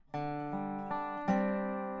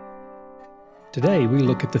Today, we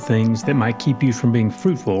look at the things that might keep you from being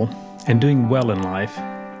fruitful and doing well in life,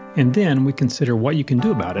 and then we consider what you can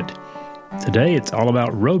do about it. Today, it's all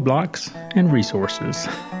about roadblocks and resources.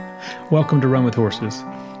 Welcome to Run with Horses.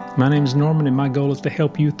 My name is Norman, and my goal is to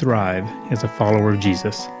help you thrive as a follower of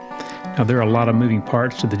Jesus. Now, there are a lot of moving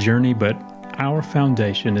parts to the journey, but our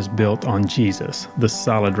foundation is built on Jesus, the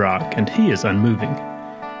solid rock, and He is unmoving.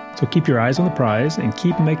 So keep your eyes on the prize and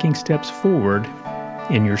keep making steps forward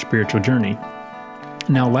in your spiritual journey.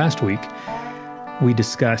 Now, last week, we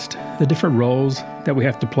discussed the different roles that we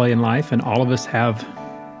have to play in life, and all of us have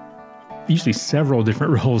usually several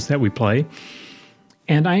different roles that we play.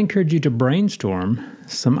 And I encourage you to brainstorm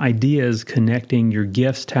some ideas connecting your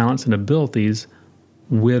gifts, talents, and abilities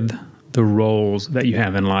with the roles that you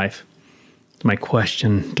have in life. My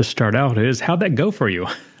question to start out is, how'd that go for you?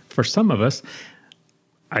 For some of us,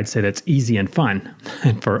 I'd say that's easy and fun.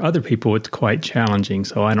 And for other people, it's quite challenging.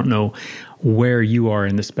 So I don't know where you are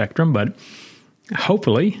in the spectrum, but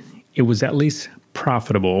hopefully it was at least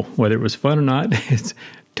profitable. Whether it was fun or not, it's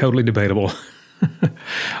totally debatable.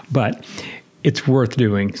 But it's worth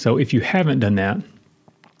doing. So if you haven't done that,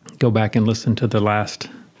 go back and listen to the last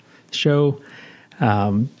show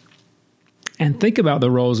and think about the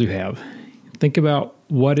roles you have. Think about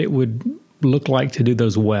what it would look like to do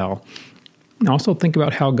those well. Also think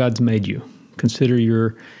about how God's made you. Consider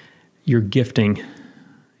your gifting.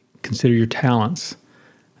 Consider your talents.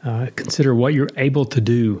 Consider what you're able to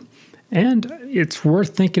do. And it's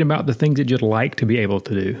worth thinking about the things that you'd like to be able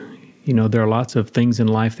to do. You know, there are lots of things in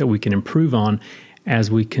life that we can improve on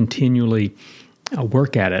as we continually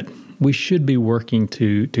work at it. We should be working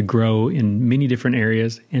to grow in many different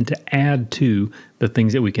areas and to add to the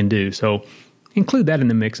things that we can do. So include that in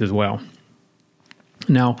the mix as well.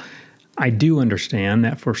 Now, I do understand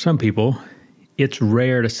that for some people, it's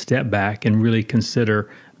rare to step back and really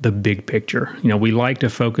consider the big picture. You know, we like to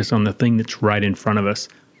focus on the thing that's right in front of us.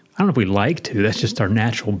 I don't know if we like to, that's just our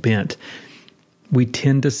natural bent. We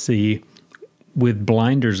tend to see with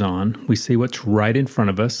blinders on, we see what's right in front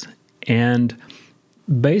of us, and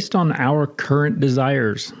based on our current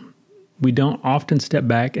desires, we don't often step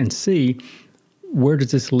back and see where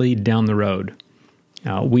does this lead down the road.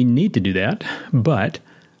 We need to do that, but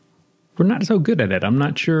we're not so good at it. I'm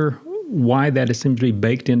not sure why that is simply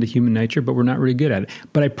baked into human nature, but we're not really good at it.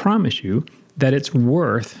 But I promise you that it's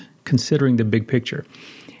worth considering the big picture.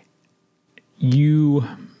 You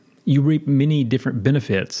reap many different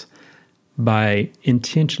benefits by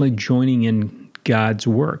intentionally joining in God's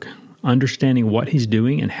work, understanding what He's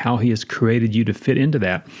doing and how He has created you to fit into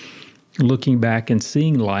that, looking back and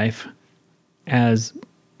seeing life as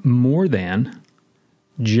more than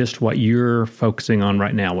just what you're focusing on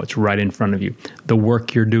right now, what's right in front of you, the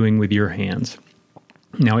work you're doing with your hands.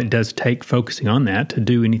 Now, it does take focusing on that. To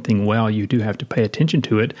do anything well, you do have to pay attention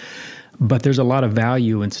to it, but there's a lot of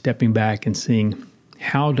value in stepping back and seeing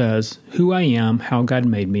how does who I am, how God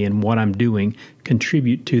made me, and what I'm doing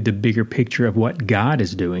contribute to the bigger picture of what God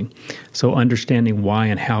is doing. So understanding why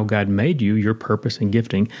and how God made you, your purpose and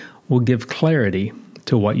gifting, will give clarity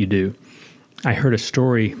to what you do. I heard a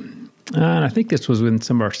story, and I think this was in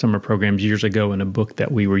some of our summer programs years ago in a book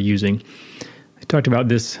that we were using. I talked about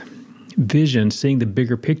this vision, seeing the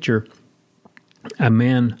bigger picture. A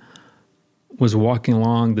man was walking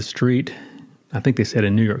along the street, I think they said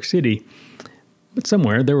in New York City, but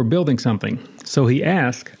somewhere they were building something. So he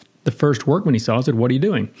asked the first workman he saw, said, "What are you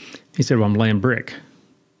doing?" He said, "Well, I'm laying brick."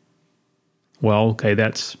 Well, okay,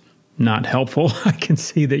 that's not helpful. I can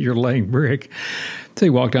see that you're laying brick. So he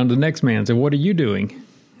walked on to the next man and said, "What are you doing?"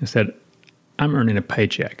 He said, "I'm earning a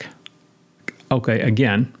paycheck." Okay,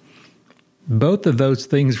 again, both of those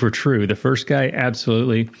things were true. The first guy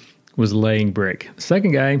absolutely was laying brick. The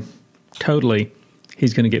second guy, totally,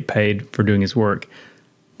 he's going to get paid for doing his work.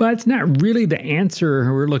 But it's not really the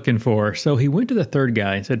answer we're looking for. So he went to the third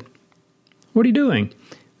guy and said, "What are you doing?"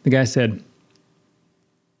 The guy said,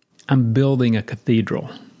 "I'm building a cathedral."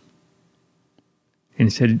 And he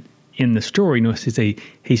said, in the story, you know,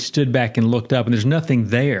 he stood back and looked up, and there's nothing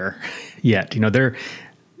there yet. You know,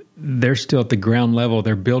 they're still at the ground level.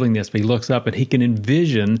 They're building this, but he looks up and he can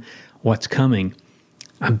envision what's coming.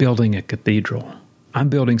 I'm building a cathedral. I'm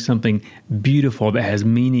building something beautiful that has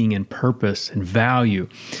meaning and purpose and value.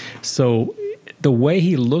 So the way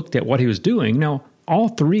he looked at what he was doing, now all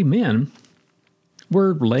three men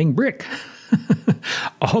were laying brick.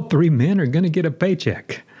 All three men are going to get a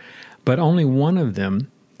paycheck, but only one of them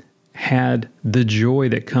had the joy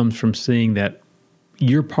that comes from seeing that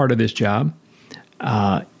your part of this job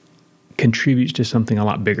contributes to something a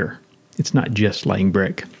lot bigger. It's not just laying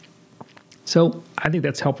brick. So I think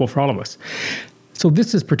that's helpful for all of us. So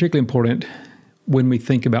this is particularly important when we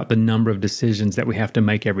think about the number of decisions that we have to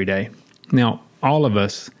make every day. Now, all of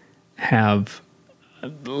us have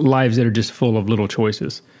lives that are just full of little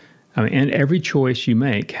choices. And every choice you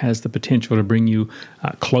make has the potential to bring you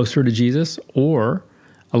closer to Jesus or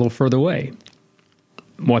a little further away.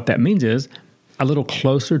 What that means is a little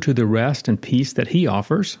closer to the rest and peace that He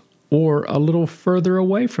offers, or a little further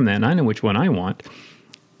away from that. And I know which one I want.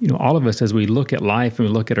 All of us, as we look at life and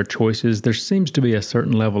we look at our choices, there seems to be a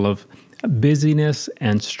certain level of busyness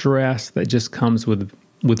and stress that just comes with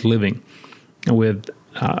living, with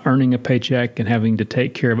earning a paycheck and having to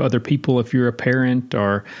take care of other people if you're a parent,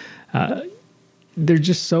 or there's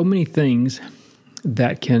just so many things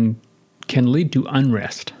that can lead to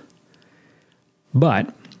unrest.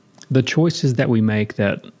 But the choices that we make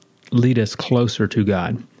that lead us closer to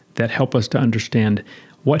God, that help us to understand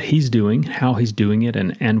what He's doing, how He's doing it,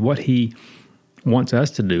 and what He wants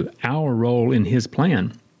us to do, our role in His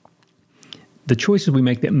plan. The choices we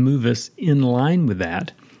make that move us in line with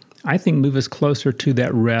that, I think move us closer to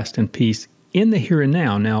that rest and peace in the here and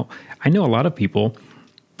now. Now, I know a lot of people,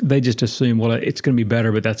 they just assume, well, it's going to be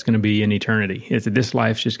better, but that's going to be in eternity. This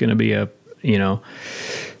life's just going to be a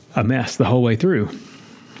mess the whole way through.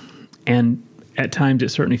 And at times it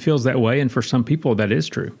certainly feels that way, and for some people that is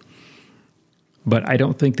true. But I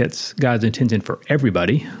don't think that's God's intention for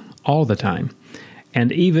everybody all the time.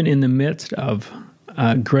 And even in the midst of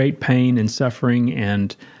great pain and suffering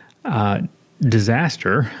and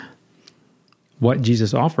disaster, what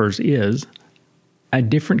Jesus offers is a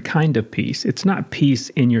different kind of peace. It's not peace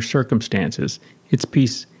in your circumstances. It's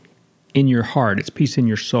peace in your heart. It's peace in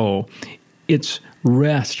your soul. It's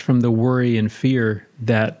rest from the worry and fear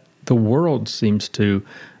that the world seems to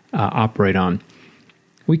operate on.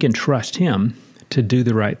 We can trust Him to do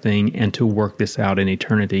the right thing and to work this out in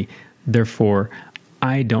eternity. Therefore,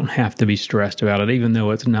 I don't have to be stressed about it, even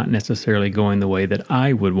though it's not necessarily going the way that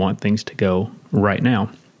I would want things to go right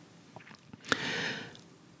now.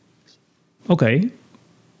 Okay,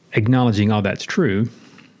 acknowledging all that's true,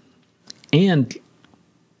 and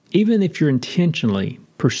even if you're intentionally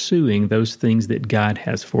pursuing those things that God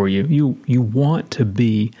has for you, you want to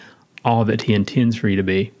be all that He intends for you to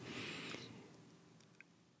be,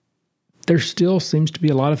 there still seems to be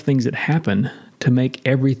a lot of things that happen to make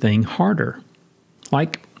everything harder.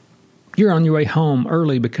 Like, you're on your way home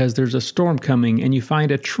early because there's a storm coming and you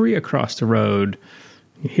find a tree across the road.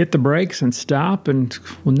 You hit the brakes and stop, and,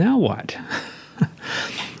 well, now what?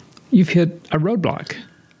 You've hit a roadblock.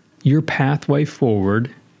 Your pathway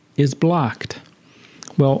forward is blocked.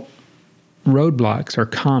 Well, roadblocks are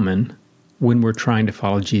common when we're trying to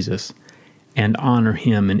follow Jesus and honor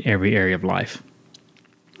Him in every area of life.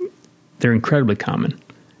 They're incredibly common.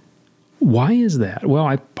 Why is that?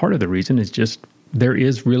 Well, part of the reason is just there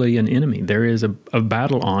is really an enemy. There is a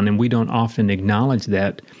battle on, and we don't often acknowledge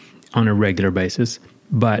that on a regular basis.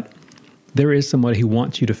 But there is somebody who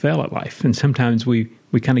wants you to fail at life. And sometimes we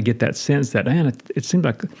kind of get that sense that, man, it seems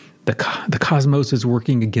like the cosmos is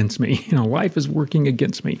working against me. Life is working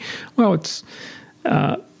against me. Well, it's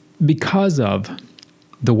because of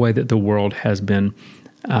the way that the world has been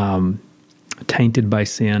tainted by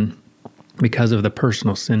sin, because of the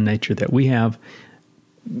personal sin nature that we have.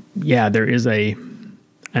 Yeah, there is a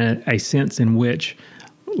sense in which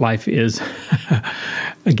life is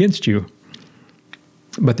against you.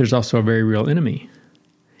 But there's also a very real enemy.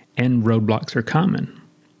 And roadblocks are common,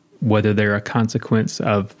 whether they're a consequence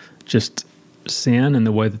of just sin and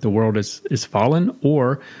the way that the world is fallen,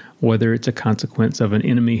 or whether it's a consequence of an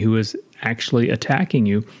enemy who is actually attacking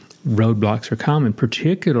you. Roadblocks are common,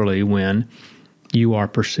 particularly when you are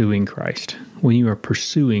pursuing Christ, when you are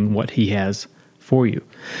pursuing what He has for you.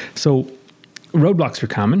 So roadblocks are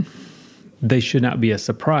common. They should not be a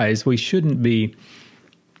surprise. We shouldn't be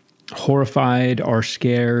horrified or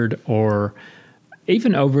scared or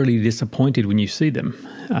even overly disappointed when you see them.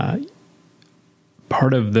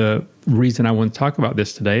 Part of the reason I want to talk about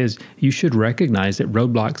this today is you should recognize that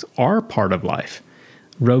roadblocks are part of life.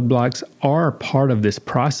 Roadblocks are part of this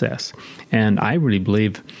process. And I really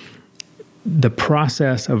believe the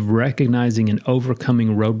process of recognizing and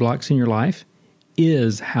overcoming roadblocks in your life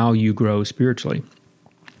is how you grow spiritually.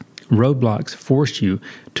 Roadblocks force you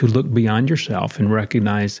to look beyond yourself and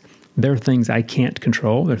recognize there are things I can't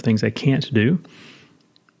control, there are things I can't do.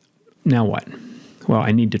 Now what? Well,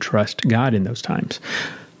 I need to trust God in those times.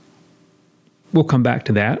 We'll come back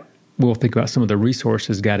to that. We'll think about some of the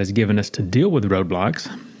resources God has given us to deal with roadblocks.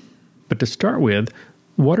 But to start with,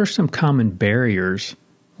 what are some common barriers?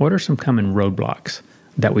 What are some common roadblocks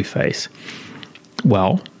that we face?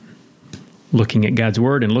 Well, looking at God's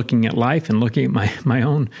Word and looking at life and looking at my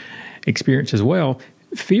own experience as well,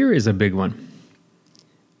 fear is a big one.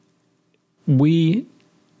 we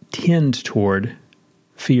tend toward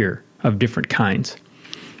fear of different kinds.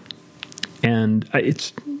 And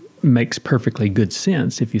it makes perfectly good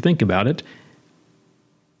sense if you think about it.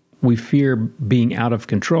 We fear being out of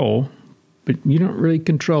control, but you don't really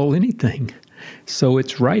control anything. So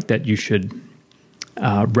it's right that you should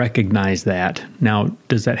recognize that. Now,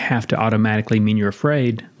 does that have to automatically mean you're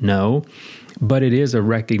afraid? No, but it is a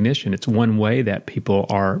recognition. It's one way that people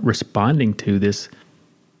are responding to this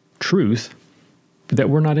truth that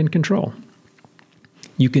we're not in control.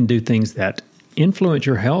 You can do things that influence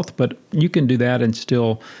your health, but you can do that and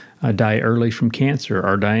still die early from cancer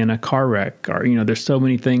or die in a car wreck. Or, there's so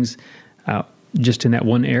many things just in that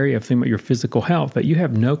one area of thinking about your physical health that you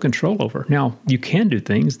have no control over. Now, you can do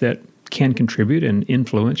things that can contribute and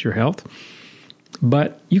influence your health,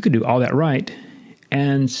 but you could do all that right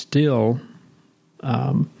and still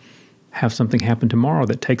have something happen tomorrow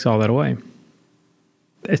that takes all that away.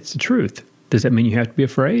 It's the truth. Does that mean you have to be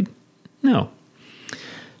afraid? No.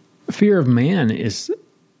 Fear of man is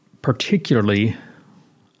particularly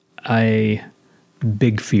a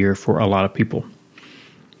big fear for a lot of people.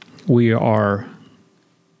 We are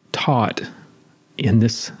taught in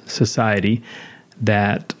this society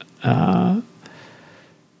that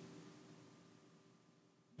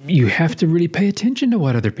you have to really pay attention to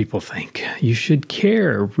what other people think. You should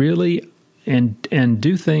care really and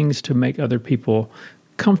do things to make other people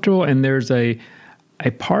comfortable. And there's a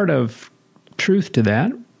part of truth to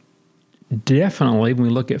that. Definitely, when we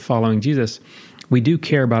look at following Jesus, we do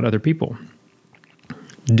care about other people.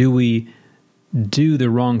 Do we do the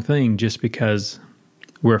wrong thing just because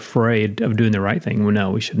we're afraid of doing the right thing? Well,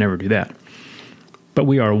 no, we should never do that. But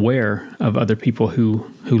we are aware of other people who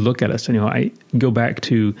look at us. And, I go back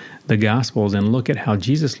to the Gospels and look at how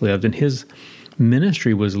Jesus lived, and his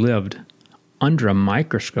ministry was lived under a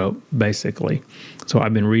microscope, basically. So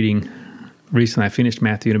I've been reading, recently I finished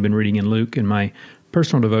Matthew, and I've been reading in Luke in my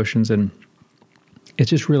personal devotions, and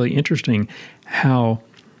it's just really interesting how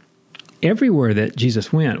everywhere that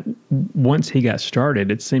Jesus went, once he got started,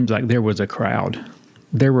 it seems like there was a crowd.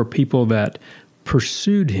 There were people that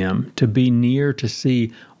pursued him to be near to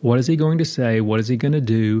see what is he going to say, what is he going to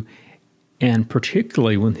do, and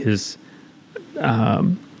particularly when his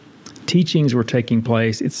teachings were taking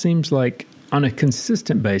place, it seems like on a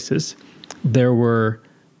consistent basis, there were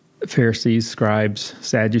Pharisees, scribes,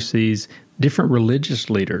 Sadducees, different religious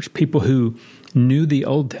leaders, people who knew the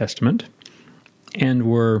Old Testament and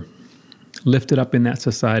were lifted up in that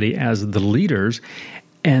society as the leaders,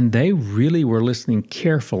 and they really were listening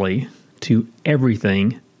carefully to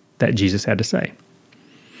everything that Jesus had to say.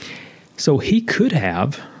 So he could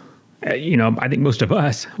have, I think most of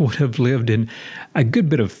us would have lived in a good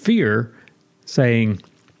bit of fear, saying,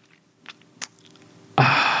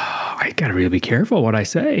 I got to really be careful what I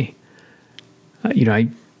say.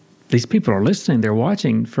 These people are listening, they're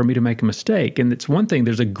watching for me to make a mistake. And it's one thing,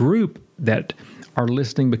 there's a group that are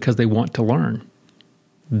listening because they want to learn.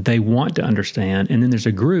 They want to understand. And then there's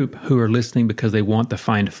a group who are listening because they want to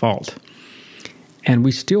find fault. And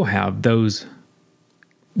we still have those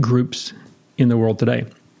groups in the world today.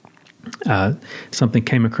 Something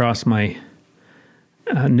came across my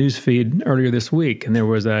news feed earlier this week, and there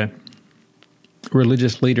was a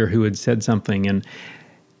religious leader who had said something, and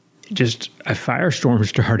just a firestorm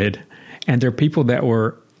started. And there are people that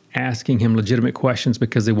were asking him legitimate questions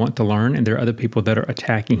because they want to learn, and there are other people that are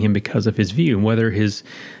attacking him because of his view. Whether his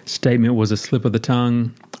statement was a slip of the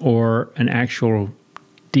tongue or an actual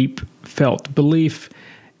deep felt belief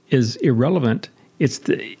is irrelevant. It's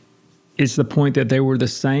the point that they were the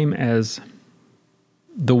same as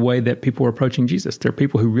the way that people were approaching Jesus. There are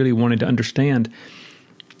people who really wanted to understand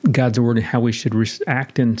God's word and how we should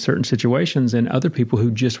act in certain situations, and other people who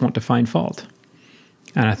just want to find fault.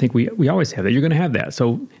 And I think we always have that. You're going to have that.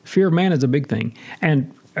 So fear of man is a big thing.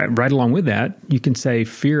 And right along with that, you can say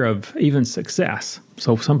fear of even success.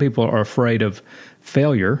 So some people are afraid of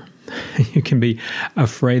failure. You can be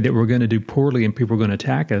afraid that we're going to do poorly and people are going to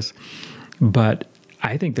attack us. But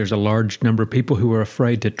I think there's a large number of people who are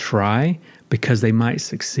afraid to try because they might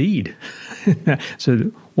succeed.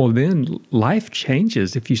 So, then life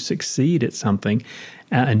changes if you succeed at something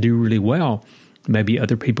and do really well. Maybe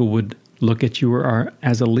other people would look at you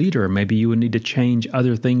as a leader. Maybe you would need to change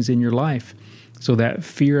other things in your life. So that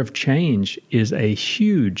fear of change is a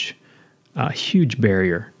huge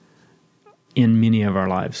barrier in many of our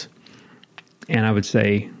lives. And I would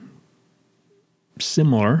say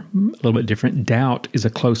similar, a little bit different, doubt is a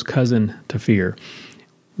close cousin to fear.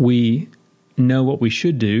 We know what we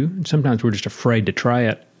should do. Sometimes we're just afraid to try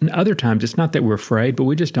it. And other times it's not that we're afraid, but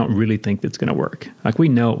we just don't really think that's going to work. Like we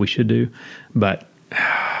know what we should do, but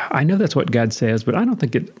I know that's what God says, but I don't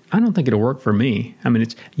think it'll work for me. I mean,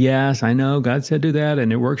 it's, yes, I know God said do that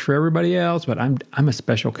and it works for everybody else, but I'm a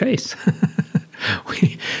special case.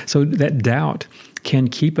 So that doubt can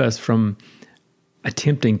keep us from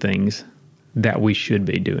attempting things that we should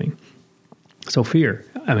be doing. So fear,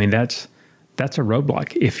 I mean, that's a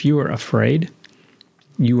roadblock. If you are afraid,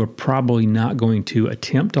 you are probably not going to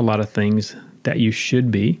attempt a lot of things that you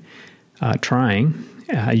should be trying.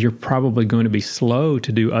 You're probably going to be slow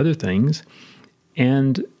to do other things.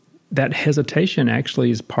 And that hesitation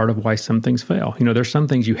actually is part of why some things fail. There's some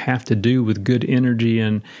things you have to do with good energy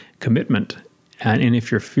and commitment. And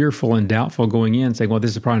if you're fearful and doubtful going in, saying, well,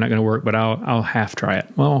 this is probably not going to work, but I'll half try it.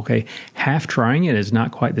 Well, okay, half trying it is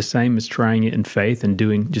not quite the same as trying it in faith and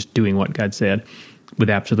doing what God said with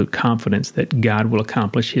absolute confidence that God will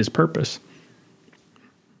accomplish His purpose.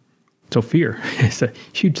 So fear is a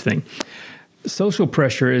huge thing. Social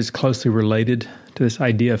pressure is closely related to this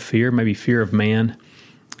idea of fear, maybe fear of man,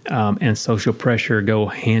 and social pressure go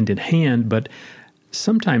hand in hand, but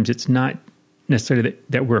sometimes it's not necessarily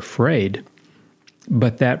that we're afraid,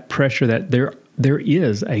 but that pressure that there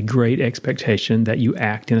is a great expectation that you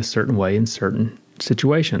act in a certain way in certain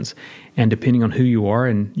situations. And depending on who you are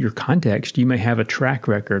and your context, you may have a track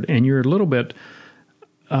record and you're a little bit,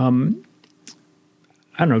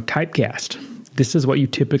 typecast. This is what you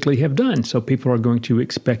typically have done. So people are going to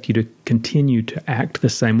expect you to continue to act the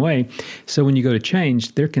same way. So when you go to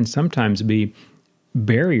change, there can sometimes be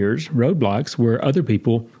barriers, roadblocks, where other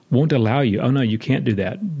people won't allow you. Oh, no, you can't do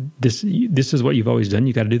that. This is what you've always done.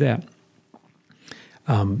 You got to do that.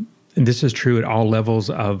 And this is true at all levels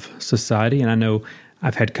of society. And I know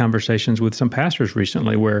I've had conversations with some pastors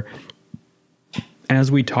recently where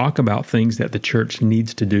as we talk about things that the church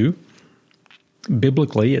needs to do,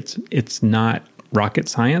 biblically, it's not rocket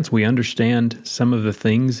science. We understand some of the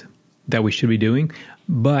things that we should be doing,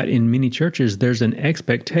 but in many churches, there's an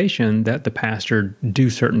expectation that the pastor do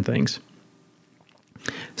certain things.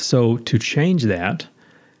 So to change that,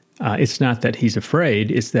 it's not that he's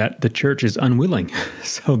afraid, it's that the church is unwilling.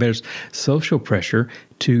 So there's social pressure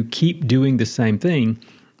to keep doing the same thing,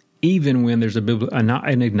 even when there's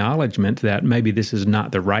an acknowledgement that maybe this is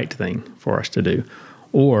not the right thing for us to do,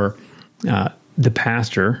 or the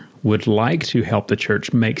pastor would like to help the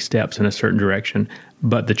church make steps in a certain direction,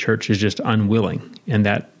 but the church is just unwilling. And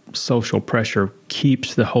that social pressure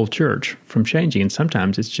keeps the whole church from changing. And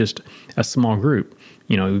sometimes it's just a small group.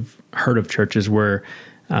 We've heard of churches where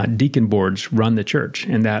deacon boards run the church,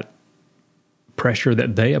 and that pressure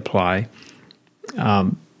that they apply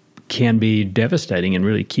can be devastating and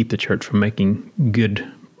really keep the church from making good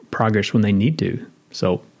progress when they need to.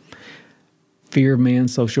 So fear of man,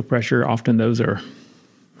 social pressure, often those are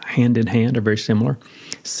hand in hand, are very similar.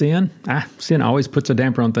 Sin always puts a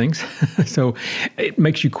damper on things. So it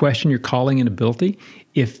makes you question your calling and ability.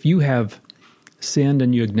 If you have sinned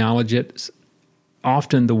and you acknowledge it,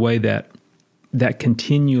 often the way that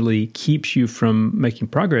continually keeps you from making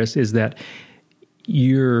progress is that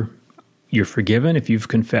you're forgiven. If you've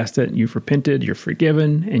confessed it, you've repented, you're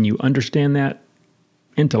forgiven, and you understand that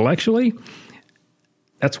intellectually,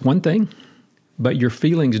 that's one thing. But your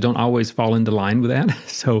feelings don't always fall into line with that.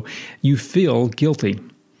 So you feel guilty.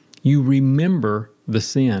 You remember the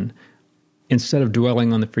sin. Instead of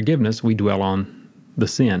dwelling on the forgiveness, we dwell on the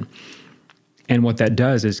sin. And what that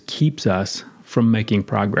does is keeps us from making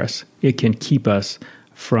progress. It can keep us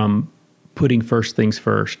from putting first things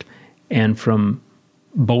first and from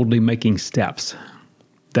boldly making steps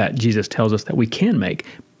that Jesus tells us that we can make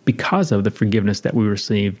because of the forgiveness that we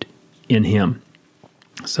received in Him.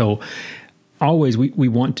 So always we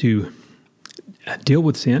want to deal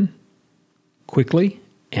with sin quickly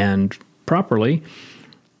and properly,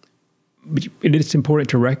 but it's important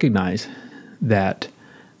to recognize that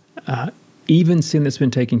even sin that's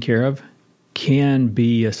been taken care of can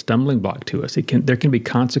be a stumbling block to us. There can be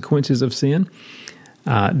consequences of sin.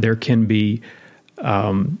 There can be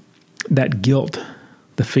that guilt,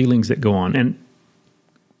 the feelings that go on, and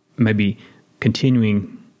maybe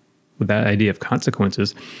continuing with that idea of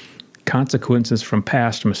consequences from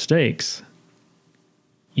past mistakes.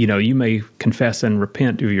 You may confess and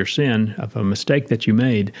repent of your sin, of a mistake that you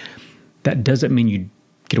made. That doesn't mean you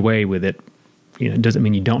get away with it. It doesn't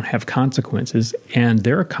mean you don't have consequences. And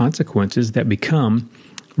there are consequences that become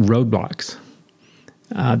roadblocks.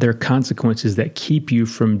 There are consequences that keep you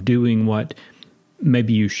from doing what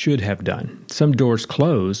maybe you should have done. Some doors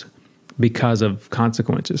close because of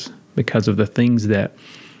consequences, because of the things that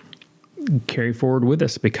carry forward with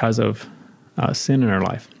us because of sin in our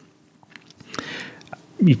life.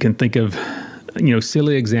 You can think of,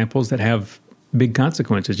 silly examples that have big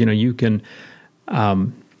consequences. You can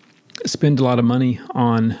spend a lot of money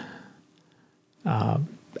on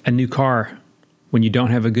a new car when you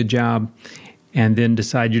don't have a good job, and then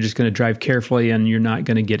decide you're just going to drive carefully and you're not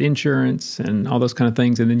going to get insurance and all those kind of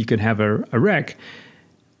things, and then you can have a wreck.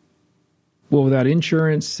 Well, without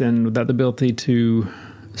insurance and without the ability to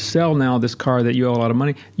sell now this car that you owe a lot of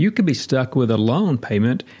money, you could be stuck with a loan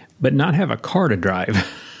payment but not have a car to drive.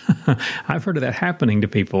 I've heard of that happening to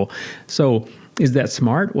people. So is that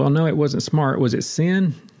smart? Well, no, it wasn't smart. Was it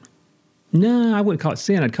sin? No, I wouldn't call it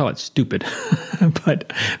sin. I'd call it stupid.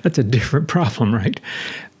 But that's a different problem, right?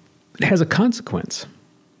 It has a consequence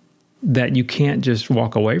that you can't just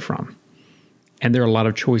walk away from. And there are a lot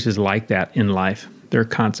of choices like that in life. There are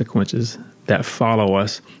consequences that follow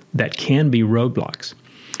us that can be roadblocks.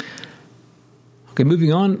 Okay,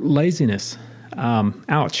 moving on, laziness.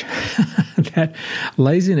 Ouch. That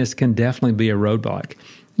laziness can definitely be a roadblock.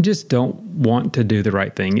 You just don't want to do the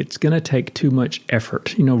right thing. It's going to take too much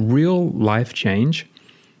effort. Real life change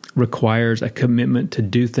requires a commitment to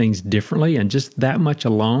do things differently, and just that much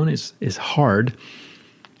alone is hard.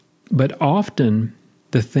 But often,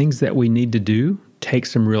 the things that we need to do take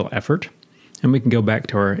some real effort. And we can go back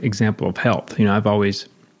to our example of health. I've always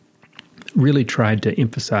really tried to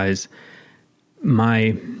emphasize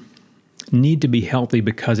my need to be healthy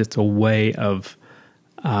because it's a way of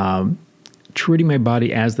treating my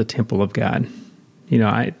body as the temple of God.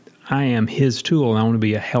 I am His tool, and I want to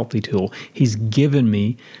be a healthy tool. He's given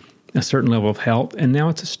me a certain level of health, and now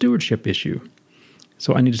it's a stewardship issue.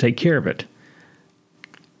 So I need to take care of it.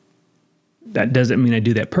 That doesn't mean I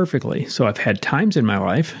do that perfectly. So I've had times in my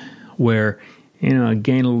life where, I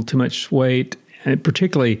gain a little too much weight, and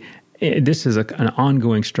particularly this is an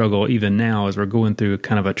ongoing struggle even now as we're going through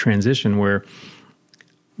kind of a transition where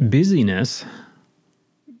busyness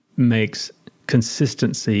makes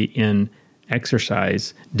consistency in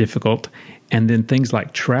exercise difficult, and then things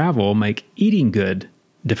like travel make eating good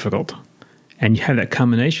difficult. And you have that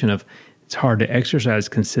combination of it's hard to exercise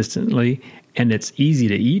consistently and it's easy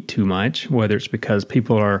to eat too much, whether it's because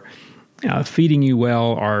people are feeding you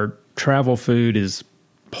well or travel food is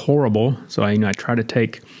horrible. So I try to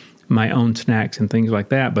take my own snacks and things like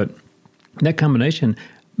that, but that combination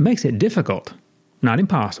makes it difficult. Not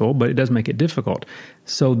impossible, but it does make it difficult.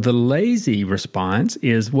 So the lazy response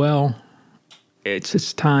is, well, it's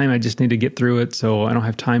just time. I just need to get through it, so I don't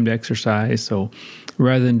have time to exercise. So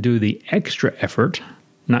rather than do the extra effort,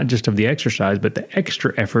 not just of the exercise, but the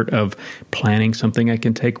extra effort of planning something I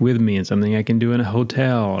can take with me and something I can do in a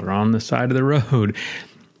hotel or on the side of the road,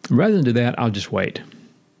 rather than do that, I'll just wait.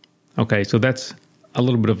 Okay, so that's a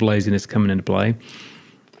little bit of laziness coming into play.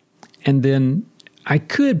 And then I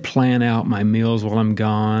could plan out my meals while I'm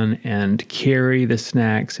gone and carry the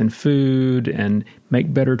snacks and food and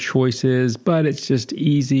make better choices, but it's just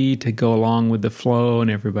easy to go along with the flow and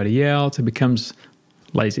everybody else. It becomes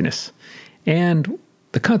laziness. And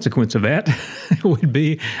the consequence of that would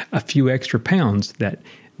be a few extra pounds that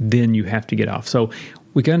then you have to get off. So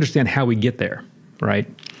we can understand how we get there, right?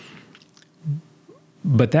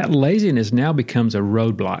 But that laziness now becomes a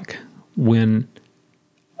roadblock when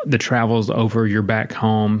the travel's over, you're back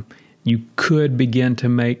home. You could begin to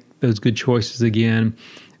make those good choices again,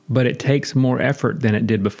 but it takes more effort than it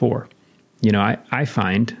did before. I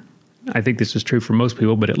find, I think this is true for most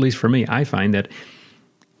people, but at least for me, I find that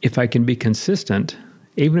if I can be consistent,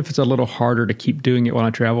 even if it's a little harder to keep doing it while I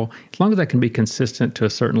travel, as long as I can be consistent to a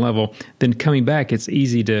certain level, then coming back, it's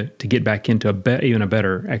easy to get back into even a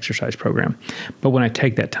better exercise program. But when I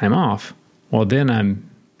take that time off, well, then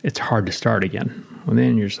it's hard to start again. Well,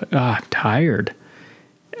 then you're just like, I'm tired.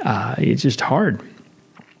 It's just hard.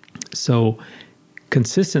 So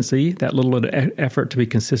consistency, that little effort to be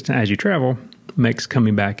consistent as you travel, makes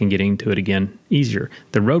coming back and getting to it again easier.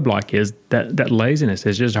 The roadblock is that laziness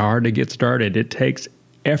is just hard to get started. It takes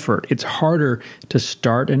effort. It's harder to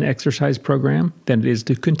start an exercise program than it is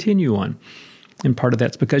to continue one. And part of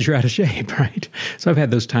that's because you're out of shape, right? So I've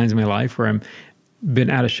had those times in my life where I'm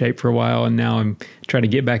been out of shape for a while and now I'm trying to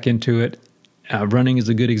get back into it. Running is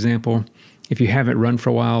a good example. If you haven't run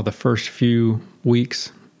for a while, the first few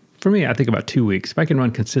weeks, for me, I think about 2 weeks. If I can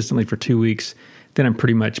run consistently for 2 weeks, then I'm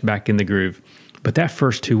pretty much back in the groove. But that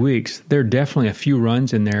first 2 weeks, there are definitely a few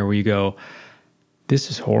runs in there where you go, this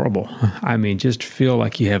is horrible. I mean, just feel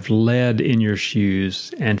like you have lead in your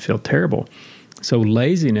shoes and feel terrible. So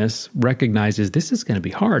laziness recognizes this is going to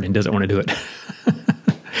be hard and doesn't want to do it.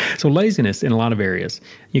 So laziness in a lot of areas.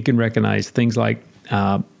 You can recognize things like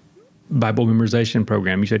Bible memorization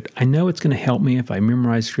program. You said, I know it's going to help me if I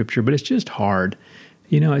memorize scripture, but it's just hard.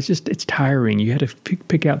 It's tiring. You had to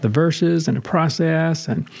pick out the verses and a process,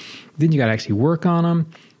 and then you got to actually work on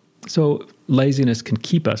them. So laziness can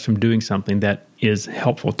keep us from doing something that is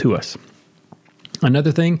helpful to us.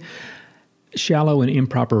 Another thing, shallow and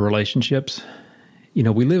improper relationships.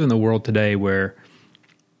 We live in the world today where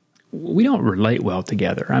we don't relate well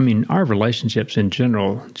together. I mean, our relationships in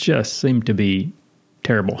general just seem to be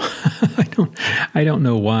terrible. I don't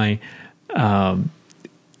know why.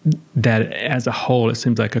 That as a whole, it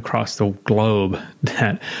seems like across the globe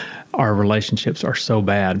that our relationships are so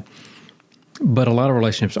bad. But a lot of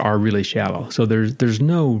relationships are really shallow. So there's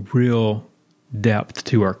no real depth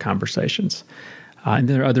to our conversations. And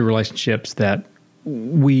there are other relationships that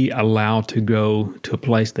we allow to go to a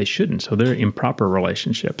place they shouldn't. So they're improper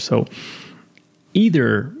relationships. So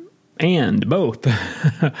either and both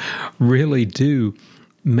really do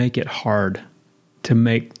make it hard to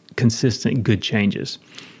make consistent good changes.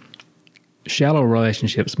 Shallow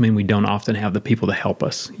relationships mean we don't often have the people to help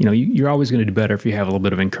us. You're always going to do better if you have a little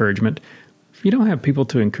bit of encouragement. If you don't have people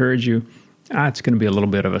to encourage you, it's going to be a little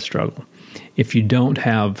bit of a struggle. If you don't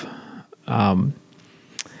have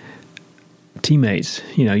teammates,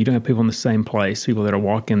 you don't have people in the same place, people that are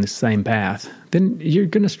walking the same path, then you're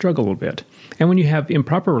going to struggle a little bit. And when you have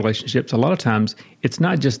improper relationships, a lot of times it's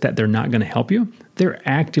not just that they're not going to help you, they're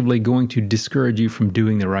actively going to discourage you from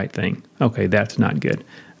doing the right thing. Okay, that's not good.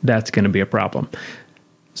 That's going to be a problem.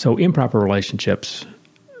 So improper relationships,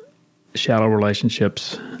 shallow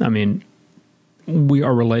relationships, we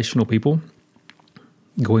are relational people.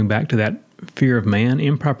 Going back to that fear of man,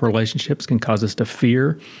 improper relationships can cause us to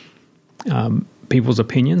fear people's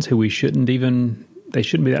opinions who they shouldn't be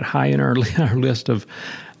that high in our list of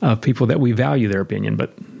people that we value their opinion,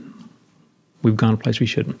 but we've gone a place we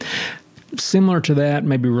shouldn't. Similar to that,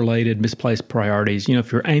 maybe related, misplaced priorities.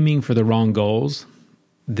 If you're aiming for the wrong goals,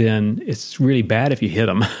 then it's really bad if you hit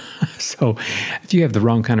them. So if you have the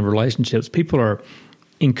wrong kind of relationships, people are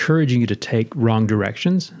encouraging you to take wrong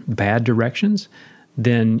directions, bad directions,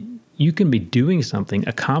 then you can be doing something,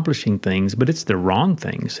 accomplishing things, but it's the wrong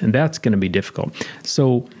things, and that's going to be difficult.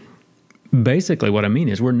 So basically what I mean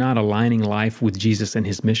is we're not aligning life with Jesus and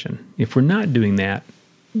his mission. If we're not doing that,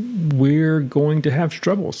 we're going to have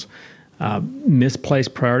troubles.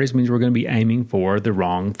 Misplaced priorities means we're going to be aiming for the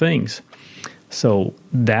wrong things. So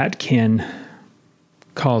that can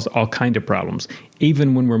cause all kinds of problems.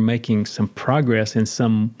 Even when we're making some progress in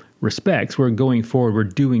some respects, we're going forward, we're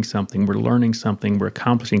doing something, we're learning something, we're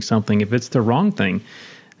accomplishing something. If it's the wrong thing,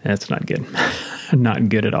 that's not good. Not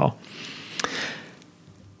good at all.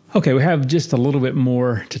 Okay, we have just a little bit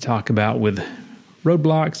more to talk about with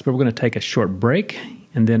roadblocks, but we're going to take a short break,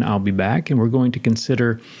 and then I'll be back, and we're going to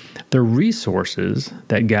consider the resources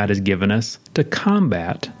that God has given us to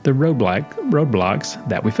combat the roadblocks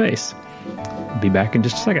that we face. Be back in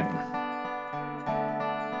just a second.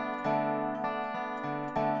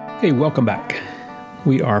 Okay, welcome back.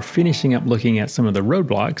 We are finishing up looking at some of the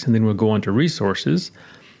roadblocks, and then we'll go on to resources.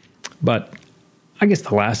 But I guess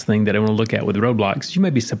the last thing that I want to look at with roadblocks, you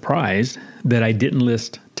may be surprised that I didn't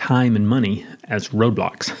list time and money as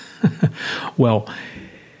roadblocks. Well,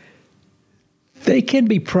 they can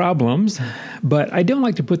be problems, but I don't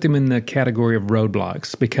like to put them in the category of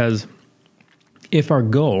roadblocks, because if our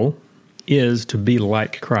goal is to be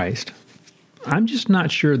like Christ, I'm just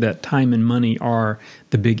not sure that time and money are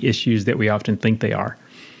the big issues that we often think they are.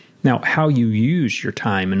 Now, how you use your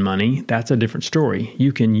time and money, that's a different story.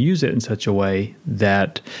 You can use it in such a way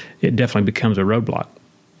that it definitely becomes a roadblock.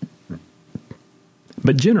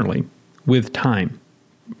 But generally, with time,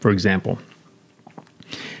 for example,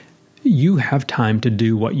 you have time to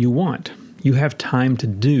do what you want. You have time to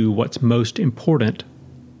do what's most important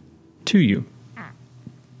to you.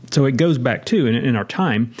 So it goes back to, in our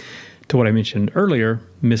time, to what I mentioned earlier,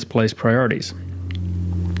 misplaced priorities.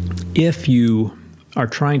 If you are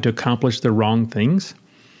trying to accomplish the wrong things,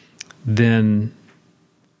 then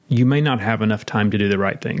you may not have enough time to do the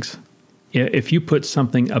right things. If you put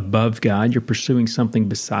something above God, you're pursuing something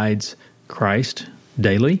besides Christ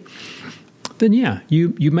daily, then yeah,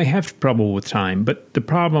 you may have trouble with time. But the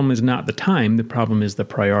problem is not the time, the problem is the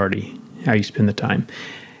priority, how you spend the time.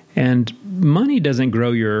 And money doesn't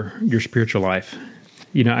grow your spiritual life.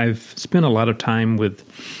 I've spent a lot of time with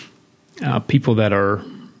people that are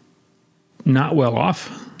not well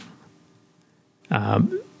off.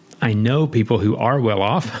 I know people who are well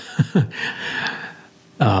off.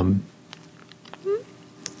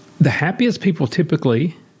 The happiest people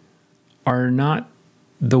typically are not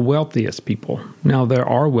the wealthiest people. Now, there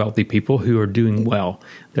are wealthy people who are doing well.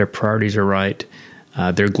 Their priorities are right.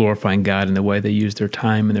 They're glorifying God in the way they use their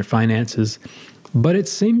time and their finances. But it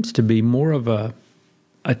seems to be more of a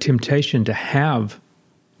temptation to have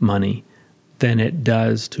money than it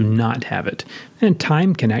does to not have it. And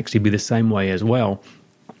time can actually be the same way as well.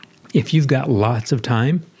 If you've got lots of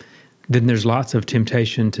time, then there's lots of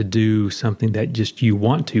temptation to do something that just you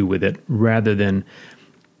want to with it, rather than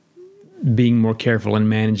being more careful and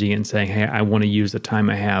managing it and saying, hey, I want to use the time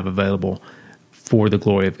I have available for the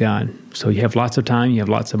glory of God. So you have lots of time, you have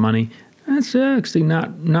lots of money. That's actually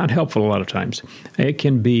not helpful a lot of times. It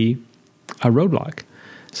can be a roadblock.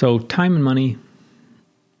 So time and money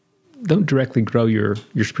don't directly grow your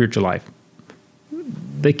spiritual life.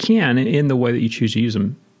 They can, in the way that you choose to use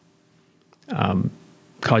them,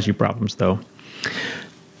 cause you problems, though.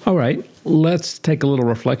 All right, let's take a little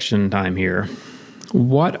reflection time here.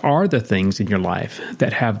 What are the things in your life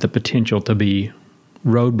that have the potential to be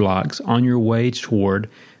roadblocks on your way toward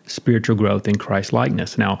spiritual growth in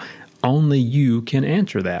Christ-likeness? Now, only you can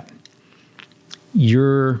answer that.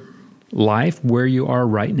 Your life, where you are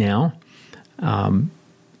right now,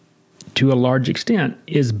 to a large extent,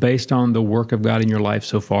 is based on the work of God in your life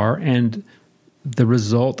so far and the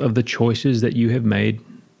result of the choices that you have made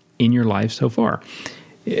in your life so far.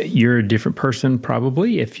 You're a different person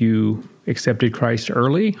probably if you accepted Christ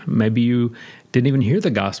early. Maybe you didn't even hear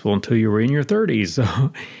the gospel until you were in your 30s.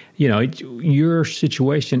 So, your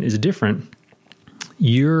situation is different.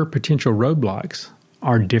 Your potential roadblocks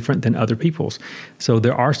are different than other people's. So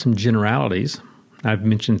there are some generalities. I've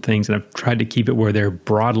mentioned things and I've tried to keep it where they're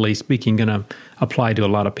broadly speaking going to apply to a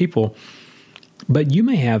lot of people. But you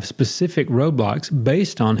may have specific roadblocks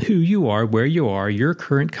based on who you are, where you are, your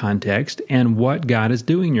current context, and what God is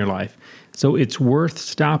doing in your life. So it's worth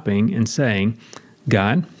stopping and saying,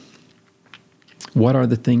 God, what are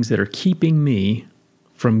the things that are keeping me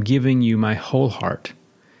from giving you my whole heart,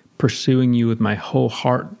 pursuing you with my whole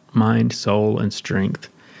heart, mind, soul, and strength?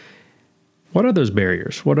 What are those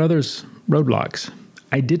barriers? What are those roadblocks?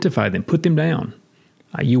 Identify them, put them down.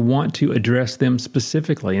 You want to address them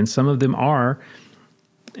specifically, and some of them are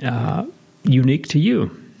unique to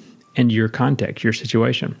you and your context, your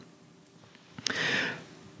situation.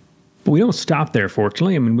 But we don't stop there,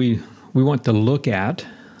 fortunately. I mean, we want to look at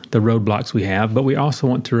the roadblocks we have, but we also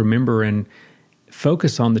want to remember and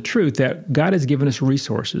focus on the truth that God has given us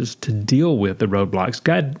resources to deal with the roadblocks.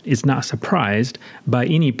 God is not surprised by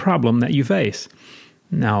any problem that you face.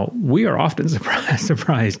 Now, we are often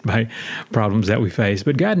surprised by problems that we face,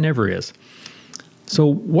 but God never is. So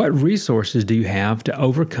what resources do you have to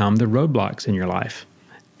overcome the roadblocks in your life?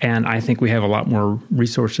 And I think we have a lot more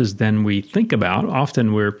resources than we think about.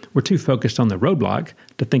 Often we're too focused on the roadblock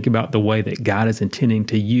to think about the way that God is intending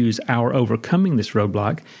to use our overcoming this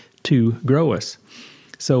roadblock to grow us.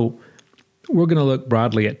 So we're going to look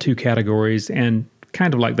broadly at two categories, and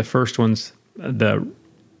kind of like the first ones, the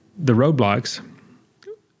roadblocks.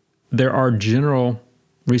 There are general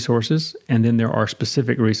resources, and then there are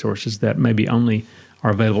specific resources that maybe only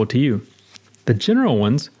are available to you. The general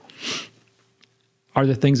ones are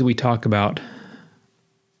the things that we talk about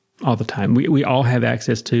all the time. We all have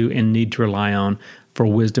access to and need to rely on for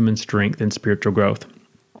wisdom and strength and spiritual growth.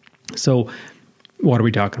 So what are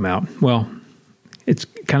we talking about? Well, it's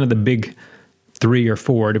kind of the big 3 or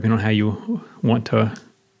 4, depending on how you want to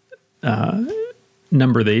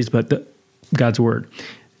number these, but God's Word.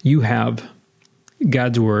 You have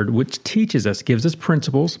God's Word, which teaches us, gives us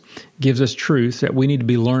principles, gives us truths that we need to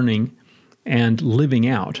be learning and living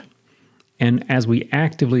out. And as we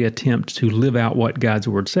actively attempt to live out what God's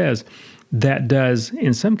Word says, that does,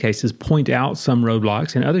 in some cases, point out some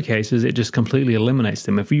roadblocks. In other cases, it just completely eliminates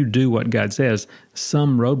them. If you do what God says,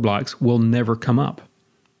 some roadblocks will never come up.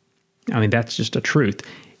 I mean, that's just a truth.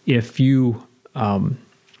 If you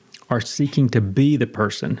are seeking to be the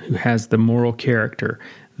person who has the moral character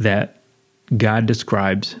that God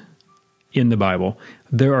describes in the Bible,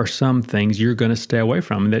 there are some things you're going to stay away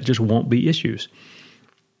from that just won't be issues.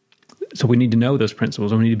 So we need to know those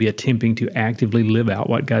principles. We need to be attempting to actively live out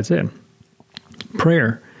what God said.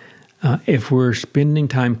 Prayer. If we're spending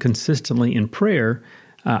time consistently in prayer,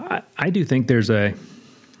 I do think there's I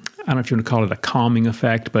don't know if you want to call it a calming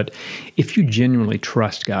effect, but if you genuinely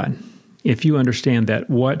trust God, if you understand that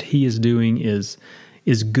what He is doing is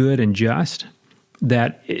good and just,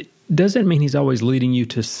 that it doesn't mean He's always leading you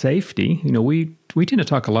to safety. You know, we tend to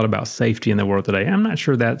talk a lot about safety in the world today. I'm not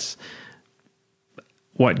sure that's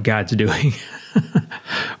what God's doing.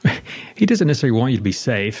 He doesn't necessarily want you to be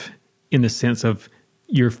safe in the sense of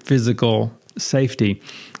your physical safety.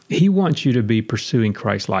 He wants you to be pursuing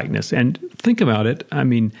Christ-likeness. And think about it. I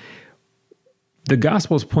mean, the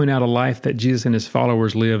Gospels point out a life that Jesus and His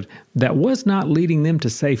followers lived that was not leading them to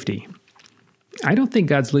safety. I don't think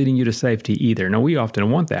God's leading you to safety either. Now, we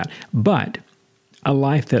often want that. But a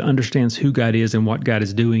life that understands who God is and what God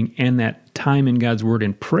is doing, and that time in God's Word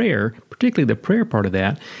and prayer, particularly the prayer part of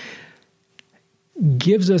that,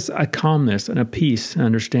 gives us a calmness and a peace,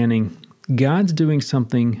 understanding God's doing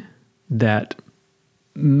something that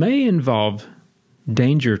may involve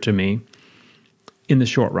danger to me in the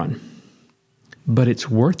short run, but it's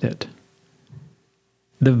worth it.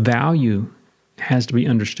 The value has to be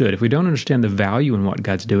understood. If we don't understand the value in what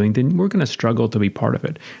God's doing, then we're going to struggle to be part of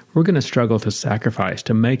it. We're going to struggle to sacrifice,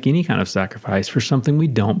 to make any kind of sacrifice for something we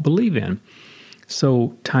don't believe in.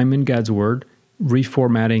 So time in God's Word,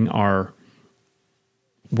 reformatting our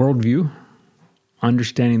worldview,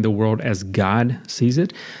 understanding the world as God sees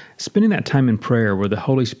it, spending that time in prayer where the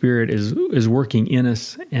Holy Spirit is working in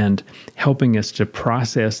us and helping us to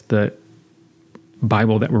process the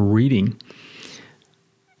Bible that we're reading,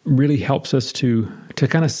 really helps us to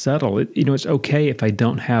kind of settle it. It's okay if I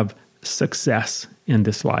don't have success in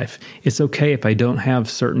this life. It's okay if I don't have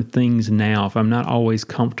certain things now, if I'm not always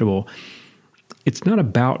comfortable. It's not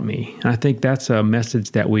about me. And I think that's a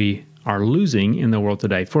message that we are losing in the world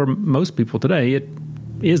today. For most people today, it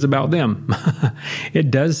is about them. It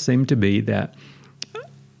does seem to be that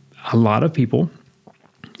a lot of people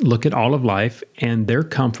look at all of life and their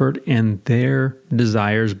comfort and their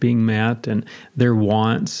desires being met and their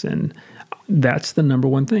wants, and that's the number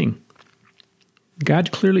one thing.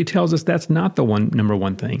 God clearly tells us that's not the number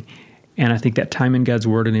one thing. And I think that time in God's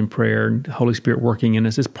Word and in prayer, and the Holy Spirit working in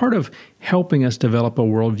us, is part of helping us develop a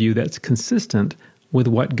worldview that's consistent with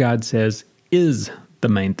what God says is the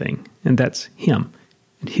main thing, and that's Him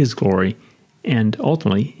and His glory and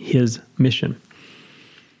ultimately His mission.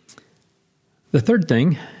 The third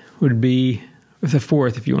thing would be, the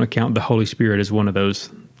fourth, if you want to count the Holy Spirit as one of those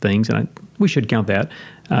things, and we should count that.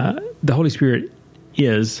 The Holy Spirit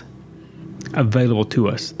is available to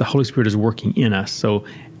us. The Holy Spirit is working in us. So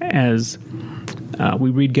as we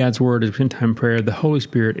read God's Word, as we spend time in prayer, the Holy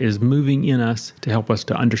Spirit is moving in us to help us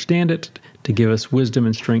to understand it, to give us wisdom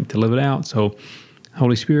and strength to live it out. So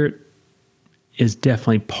Holy Spirit is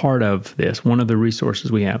definitely part of this, one of the resources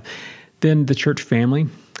we have. Then the church family,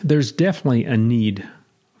 there's definitely a need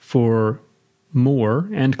for more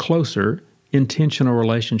and closer intentional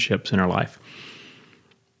relationships in our life.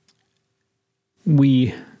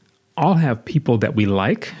 We all have people that we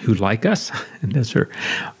like, who like us, and those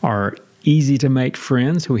are easy to make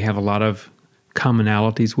friends, who we have a lot of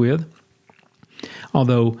commonalities with.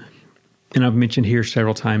 Although, and I've mentioned here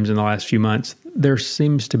several times in the last few months, there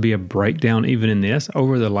seems to be a breakdown even in this.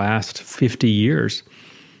 Over the last 50 years,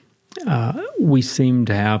 we seem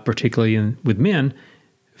to have, particularly with men,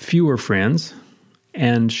 fewer friends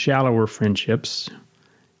and shallower friendships.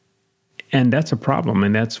 And that's a problem.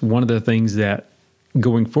 And that's one of the things that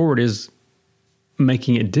going forward is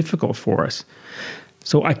making it difficult for us.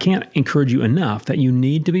 So I can't encourage you enough that you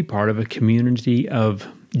need to be part of a community of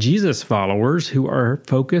Jesus followers who are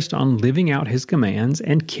focused on living out His commands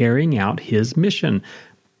and carrying out His mission.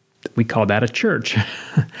 We call that a church.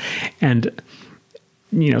 And,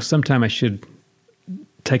 sometime I should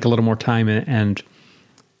take a little more time and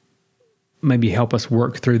maybe help us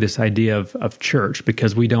work through this idea of church,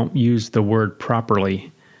 because we don't use the word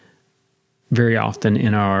properly very often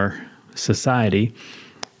in our society.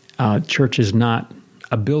 Church is not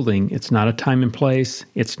a building. It's not a time and place.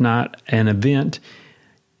 It's not an event.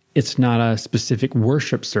 It's not a specific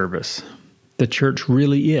worship service. The church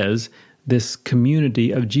really is this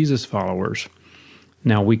community of Jesus followers.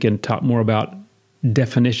 Now, we can talk more about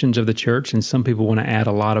definitions of the church, and some people want to add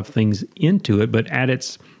a lot of things into it, but at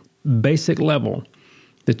its basic level,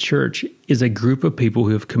 the church is a group of people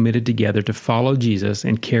who have committed together to follow Jesus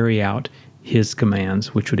and carry out His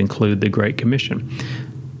commands, which would include the Great Commission.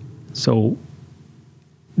 So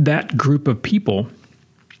that group of people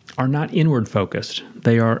are not inward focused.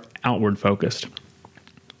 They are outward focused.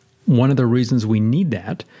 One of the reasons we need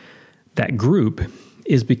that group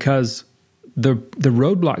is because the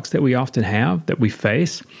roadblocks that we often have, that we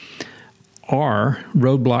face, are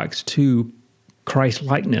roadblocks to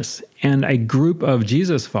Christ-likeness. And a group of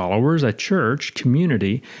Jesus followers, a church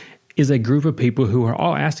community, is a group of people who are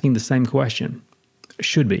all asking the same question.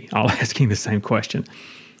 Should be all asking the same question.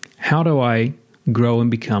 How do I grow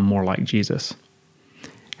and become more like Jesus?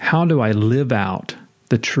 How do I live out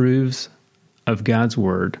the truths of God's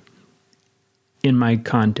Word in my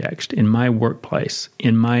context, in my workplace,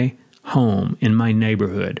 in my home, in my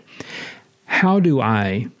neighborhood? How do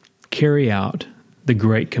I carry out the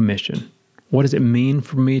Great Commission? What does it mean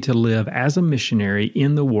for me to live as a missionary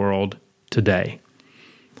in the world today?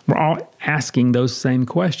 We're all asking those same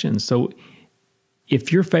questions. So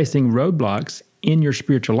if you're facing roadblocks in your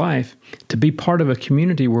spiritual life to be part of a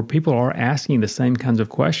community where people are asking the same kinds of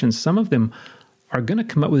questions. Some of them are going to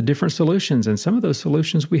come up with different solutions, and some of those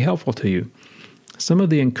solutions will be helpful to you. Some of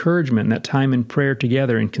the encouragement and that time in prayer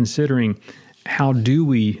together and considering how do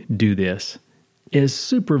we do this is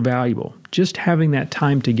super valuable. Just having that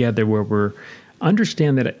time together where we're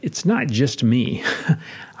understand that it's not just me.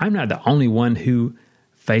 I'm not the only one who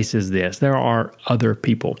faces this. There are other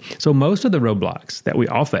people. So most of the roadblocks that we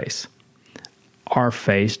all face are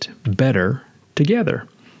faced better together.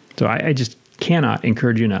 So I just cannot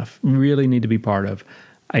encourage you enough. Really need to be part of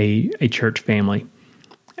a church family,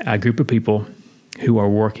 a group of people who are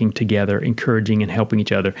working together, encouraging and helping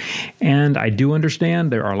each other. And I do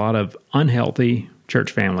understand there are a lot of unhealthy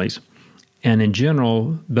church families. And in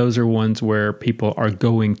general, those are ones where people are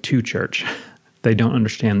going to church. They don't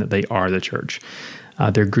understand that they are the church.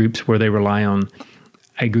 They're groups where they rely on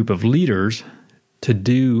a group of leaders to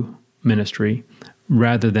do ministry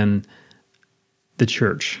rather than the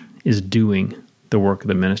church is doing the work of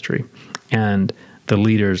the ministry. And the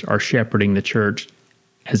leaders are shepherding the church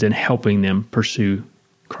as in helping them pursue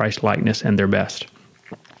Christ-likeness and their best.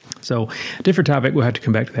 So, different topic. We'll have to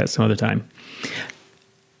come back to that some other time.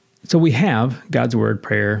 So we have God's Word,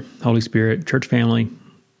 prayer, Holy Spirit, church family.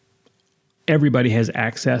 Everybody has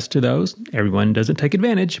access to those. Everyone doesn't take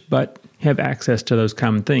advantage, but have access to those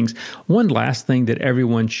common things. One last thing that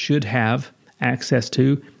everyone should have access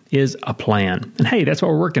to is a plan. And hey, that's what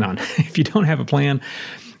we're working on. If you don't have a plan,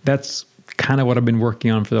 that's kind of what I've been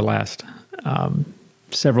working on for the last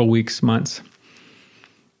several weeks, months.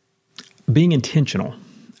 Being intentional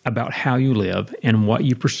about how you live and what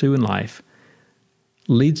you pursue in life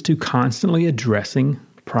leads to constantly addressing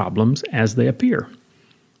problems as they appear.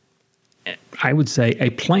 I would say a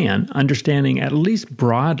plan, understanding at least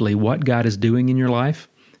broadly what God is doing in your life,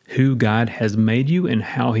 who God has made you, and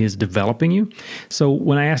how He is developing you. So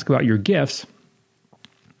when I ask about your gifts,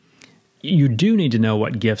 you do need to know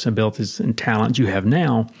what gifts, abilities, and talents you have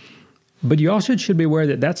now, but you also should be aware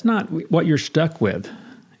that that's not what you're stuck with.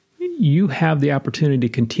 You have the opportunity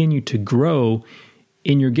to continue to grow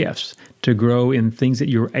in your gifts, to grow in things that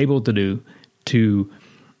you're able to do, to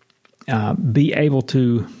be able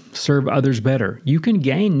to serve others better. You can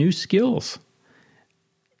gain new skills.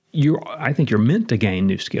 I think you're meant to gain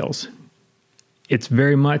new skills. It's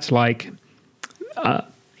very much like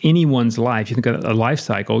anyone's life. You think of a life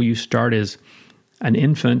cycle. You start as an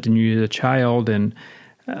infant, and you're a child, and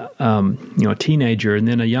a teenager, and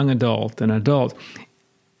then a young adult, an adult.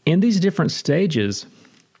 In these different stages,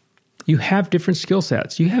 you have different skill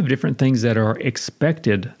sets. You have different things that are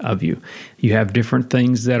expected of you. You have different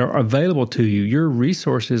things that are available to you. Your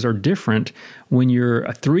resources are different when you're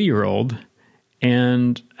a 3-year-old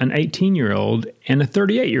and an 18-year-old and a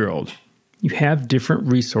 38-year-old. You have different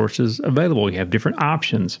resources available. You have different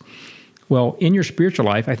options. Well, in your spiritual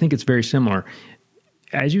life, I think it's very similar.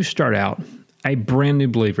 As you start out, a brand new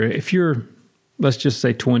believer, if you're, let's just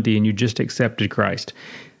say 20 and you just accepted Christ,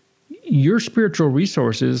 your spiritual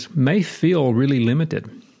resources may feel really limited.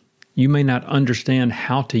 You may not understand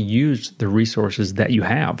how to use the resources that you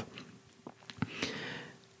have,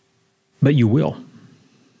 but you will.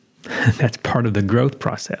 That's part of the growth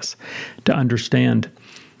process, to understand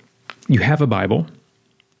you have a Bible,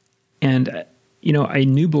 and a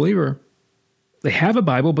new believer, they have a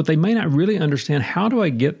Bible, but they may not really understand, how do I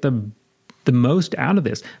get the most out of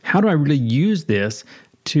this? How do I really use this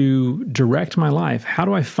to direct my life? How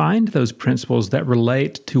do I find those principles that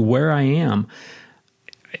relate to where I am?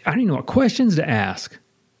 I don't even know what questions to ask.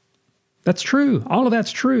 That's true. All of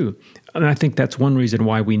that's true. And I think that's one reason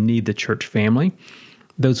why we need the church family.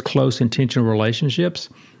 Those close, intentional relationships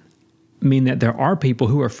mean that there are people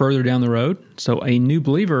who are further down the road. So a new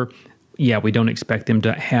believer, we don't expect them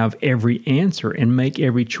to have every answer and make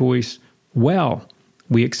every choice well.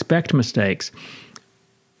 We expect mistakes.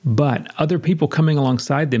 But other people coming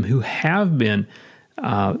alongside them who have been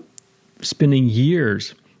spending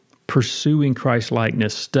years pursuing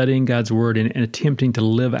Christ-likeness, studying God's Word, and attempting to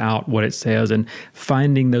live out what it says, and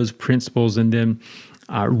finding those principles, and then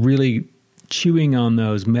really chewing on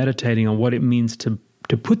those, meditating on what it means to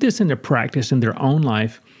put this into practice in their own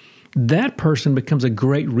life, that person becomes a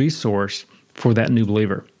great resource for that new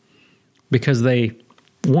believer. Because they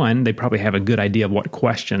probably have a good idea of what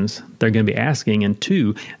questions they're going to be asking, and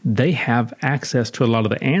 2, they have access to a lot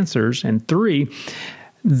of the answers, and 3,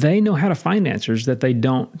 they know how to find answers that they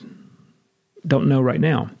don't know right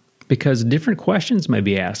now, because different questions may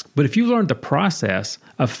be asked. But if you learn the process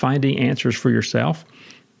of finding answers for yourself,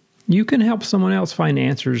 you can help someone else find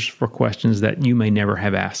answers for questions that you may never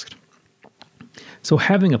have asked. So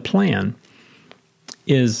having a plan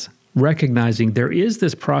is recognizing there is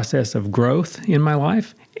this process of growth in my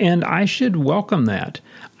life, and I should welcome that.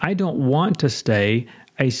 I don't want to stay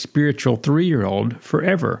a spiritual 3-year-old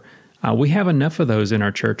forever. We have enough of those in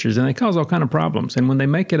our churches, and they cause all kinds of problems. And when they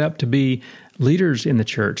make it up to be leaders in the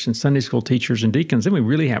church and Sunday school teachers and deacons, then we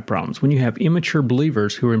really have problems. When you have immature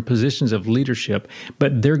believers who are in positions of leadership,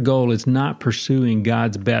 but their goal is not pursuing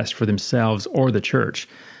God's best for themselves or the church,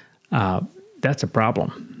 that's a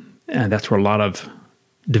problem. And that's where a lot of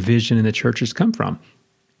division in the churches come from.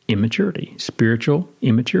 Immaturity, spiritual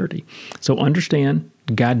immaturity. So understand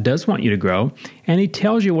God does want you to grow, and He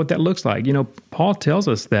tells you what that looks like. Paul tells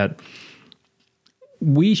us that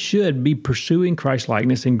we should be pursuing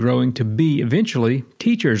Christ-likeness and growing to be eventually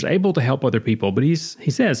teachers, able to help other people. But he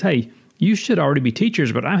says, hey, you should already be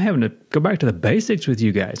teachers, but I'm having to go back to the basics with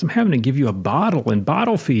you guys. I'm having to give you a bottle and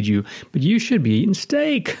bottle feed you, but you should be eating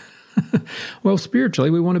steak. Well, spiritually,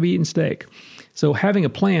 we want to be eating steak. So having a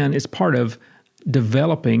plan is part of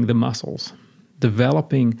developing the muscles,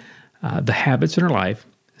 developing the habits in our life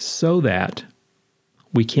so that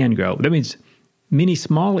we can grow. That means many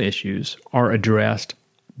small issues are addressed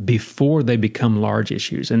before they become large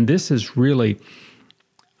issues. And this is really,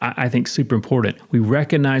 I think, super important. We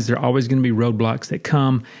recognize there are always going to be roadblocks that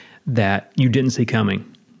come that you didn't see coming.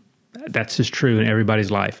 That's just true in everybody's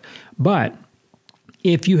life. But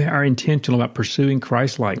if you are intentional about pursuing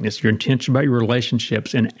Christ-likeness, you're intentional about your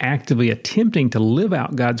relationships and actively attempting to live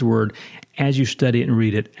out God's Word as you study it and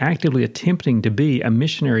read it, actively attempting to be a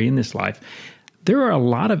missionary in this life, there are a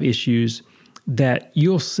lot of issues that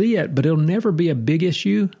you'll see it, but it'll never be a big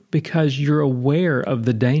issue because you're aware of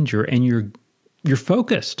the danger and you're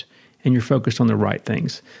focused, and you're focused on the right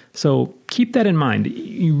things. So keep that in mind.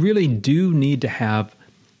 You really do need to have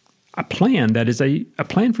a plan that is a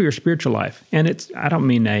plan for your spiritual life. And I don't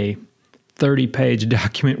mean a 30-page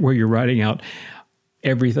document where you're writing out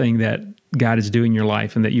everything that God is doing in your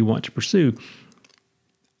life and that you want to pursue.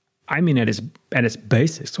 I mean at its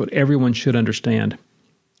basics, what everyone should understand.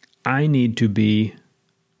 I need to be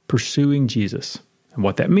pursuing Jesus. And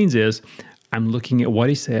what that means is I'm looking at what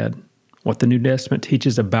He said, what the New Testament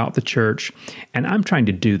teaches about the church, and I'm trying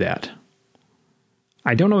to do that.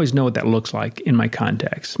 I don't always know what that looks like in my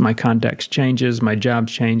context. My context changes, my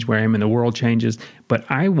jobs change, where I am in the world changes, but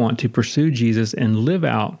I want to pursue Jesus and live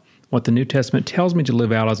out what the New Testament tells me to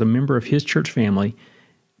live out as a member of His church family.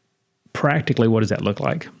 Practically, what does that look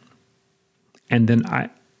like? And then I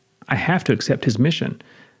have to accept His mission.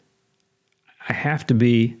 I have to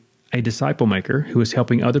be a disciple maker who is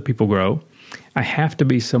helping other people grow. I have to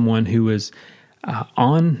be someone who is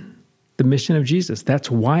on the mission of Jesus.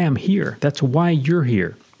 That's why I'm here. That's why you're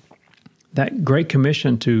here. That great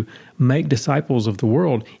commission to make disciples of the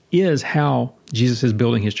world is how Jesus is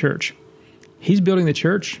building His church. He's building the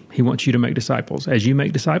church. He wants you to make disciples. As you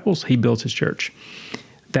make disciples, He builds His church.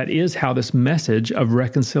 That is how this message of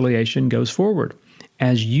reconciliation goes forward.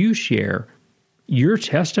 As you share your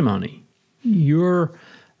testimony, your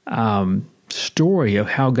story of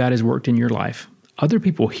how God has worked in your life, other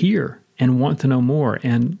people hear and want to know more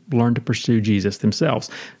and learn to pursue Jesus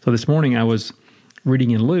themselves. So this morning I was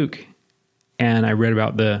reading in Luke, and I read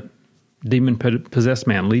about the demon-possessed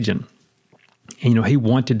man, Legion. And, he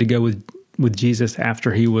wanted to go with Jesus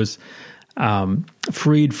after he was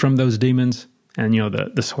freed from those demons. And,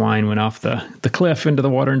 the swine went off the cliff into the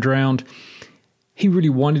water and drowned. He really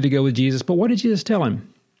wanted to go with Jesus, but what did Jesus tell him?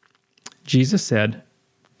 Jesus said,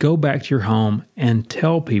 go back to your home and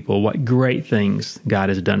tell people what great things God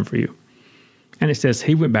has done for you. And it says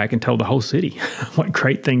he went back and told the whole city what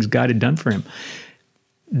great things God had done for him.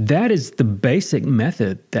 That is the basic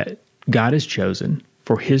method that God has chosen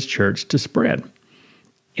for His church to spread.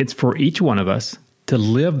 It's for each one of us to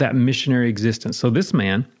live that missionary existence. So this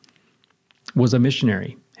man was a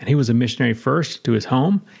missionary, and he was a missionary first to his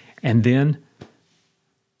home and then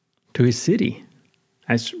to his city.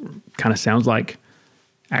 That kind of sounds like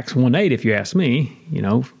Acts 1:8, if you ask me.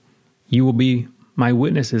 You will be my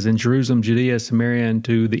witnesses in Jerusalem, Judea, Samaria, and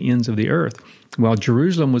to the ends of the earth. Well,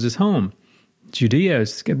 Jerusalem was his home. Judea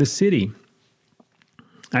is the city.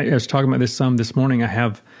 I was talking about this some this morning. I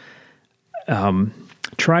have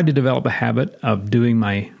tried to develop a habit of doing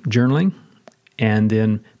my journaling and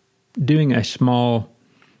then doing a small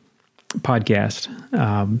podcast,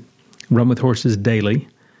 Run with Horses Daily,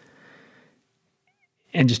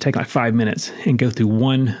 and just take like 5 minutes and go through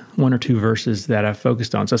one or two verses that I've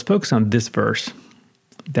focused on. So I was focused on this verse,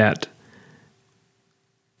 that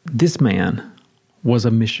this man was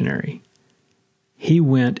a missionary. He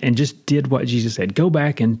went and just did what Jesus said. Go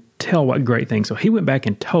back and tell what great things. So he went back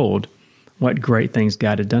and told what great things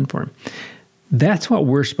God had done for him. That's what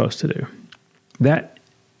we're supposed to do. That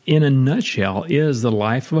in a nutshell, is the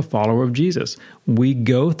life of a follower of Jesus. We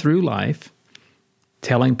go through life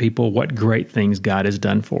telling people what great things God has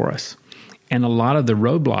done for us. And a lot of the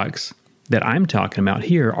roadblocks that I'm talking about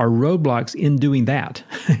here are roadblocks in doing that,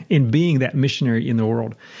 in being that missionary in the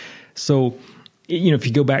world. So, if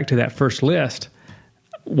you go back to that first list,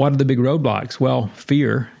 what are the big roadblocks? Well,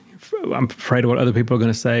 fear. I'm afraid of what other people are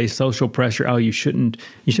going to say. Social pressure. Oh, you shouldn't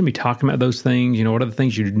be talking about those things. What are the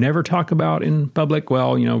things you never talk about in public?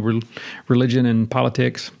 Well, religion and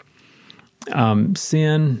politics.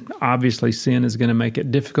 Sin. Obviously, sin is going to make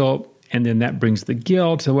it difficult. And then that brings the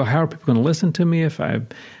guilt. So, well, how are people going to listen to me if I've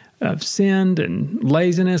sinned? And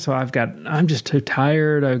laziness. So I'm just too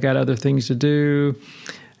tired. I've got other things to do.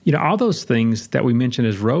 All those things that we mentioned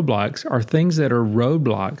as roadblocks are things that are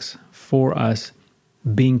roadblocks for us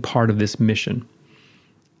being part of this mission.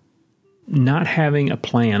 Not having a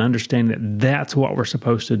plan, understanding that that's what we're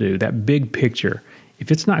supposed to do, that big picture.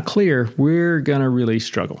 If it's not clear, we're going to really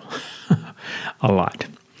struggle a lot.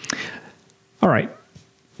 All right.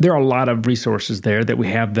 There are a lot of resources there that we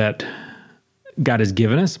have that God has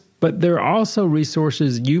given us, but there are also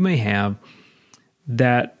resources you may have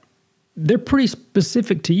that they're pretty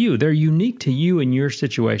specific to you. They're unique to you and your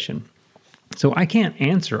situation. So I can't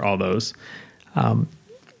answer all those.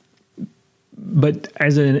 But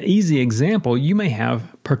as an easy example, you may have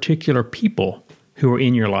particular people who are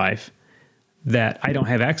in your life that I don't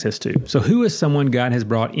have access to. So who is someone God has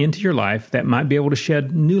brought into your life that might be able to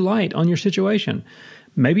shed new light on your situation?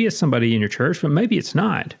 Maybe it's somebody in your church, but maybe it's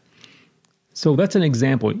not. So that's an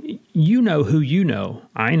example. You know who you know.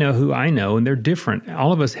 I know who I know, and they're different.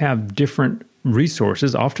 All of us have different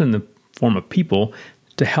resources, often in the form of people,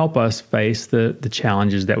 to help us face the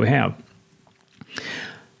challenges that we have.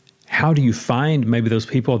 How do you find maybe those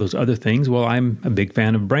people, those other things? Well, I'm a big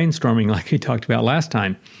fan of brainstorming, like we talked about last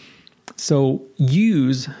time. So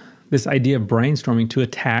use this idea of brainstorming to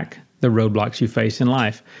attack the roadblocks you face in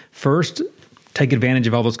life. First, take advantage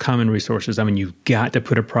of all those common resources. You've got to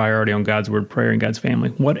put a priority on God's Word, prayer, and God's family.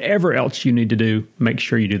 Whatever else you need to do, make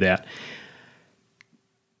sure you do that.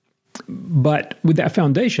 But with that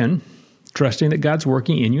foundation, trusting that God's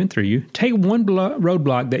working in you and through you, take one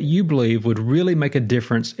roadblock that you believe would really make a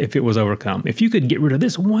difference if it was overcome. If you could get rid of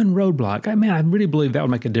this one roadblock, I really believe that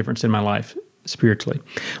would make a difference in my life spiritually.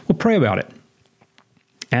 Well, pray about it.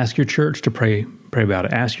 Ask your church to pray about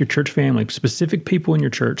it. Ask your church family, specific people in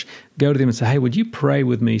your church. Go to them and say, hey, would you pray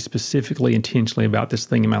with me specifically, intentionally about this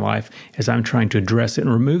thing in my life as I'm trying to address it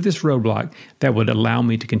and remove this roadblock that would allow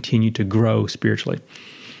me to continue to grow spiritually.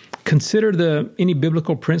 Consider any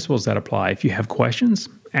biblical principles that apply. If you have questions,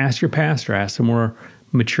 ask your pastor, ask a more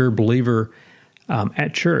mature believer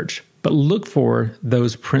at church, but look for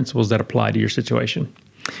those principles that apply to your situation.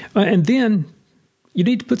 And then you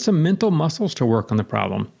need to put some mental muscles to work on the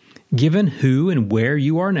problem. Given who and where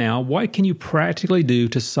you are now, what can you practically do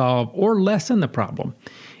to solve or lessen the problem?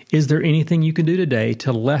 Is there anything you can do today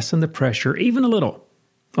to lessen the pressure even a little?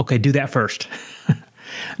 Okay, do that first.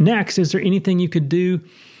 Next, is there anything you could do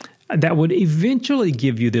that would eventually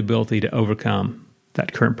give you the ability to overcome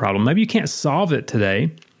that current problem? Maybe you can't solve it today.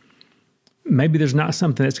 Maybe there's not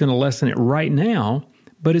something that's going to lessen it right now,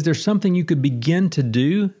 but is there something you could begin to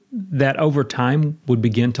do that over time would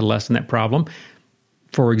begin to lessen that problem?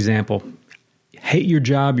 For example, hate your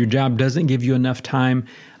job doesn't give you enough time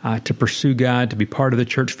to pursue God, to be part of the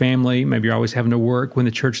church family. Maybe you're always having to work when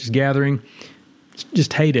the church is gathering.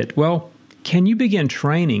 Just hate it. Well, can you begin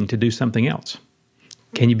training to do something else?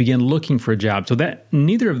 Can you begin looking for a job? So that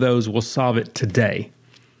neither of those will solve it today.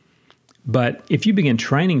 But if you begin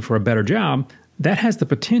training for a better job, that has the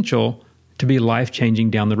potential to be life-changing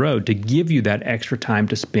down the road, to give you that extra time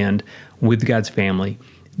to spend with God's family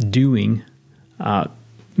doing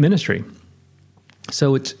ministry.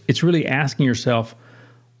 So it's really asking yourself,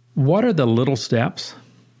 what are the little steps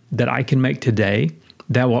that I can make today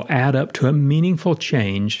that will add up to a meaningful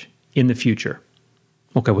change in the future?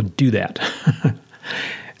 Okay, well, do that.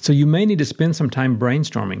 So you may need to spend some time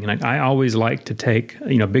brainstorming. And I always like to take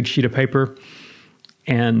a big sheet of paper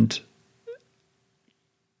and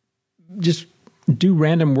just do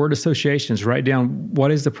random word associations. Write down,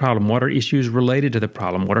 what is the problem? What are issues related to the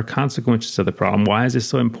problem? What are consequences of the problem? Why is this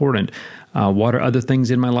so important? What are other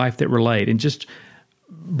things in my life that relate? And just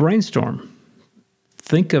brainstorm.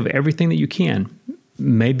 Think of everything that you can.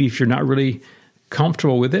 Maybe if you're not really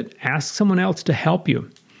comfortable with it, ask someone else to help you.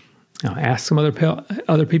 Ask some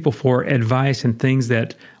other people for advice and things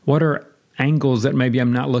what are angles that maybe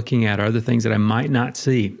I'm not looking at, or other things that I might not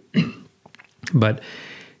see. But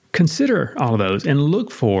consider all of those and look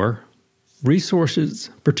for resources,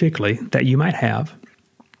 particularly, that you might have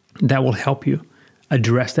that will help you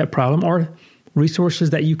address that problem, or resources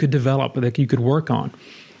that you could develop, that you could work on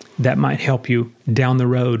that might help you down the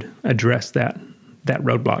road address that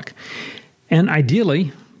roadblock. And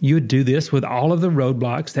ideally, you would do this with all of the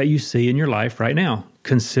roadblocks that you see in your life right now.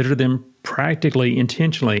 Consider them practically,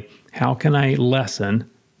 intentionally. How can I lessen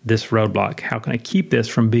this roadblock? How can I keep this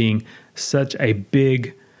from being such a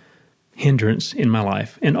big hindrance in my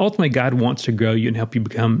life? And ultimately, God wants to grow you and help you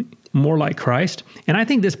become more like Christ. And I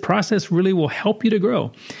think this process really will help you to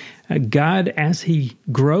grow. God, as He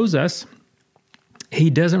grows us, He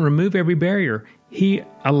doesn't remove every barrier. He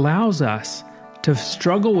allows us to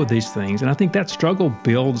struggle with these things. And I think that struggle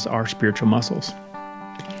builds our spiritual muscles.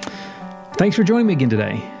 Thanks for joining me again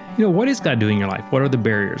today. What is God doing in your life? What are the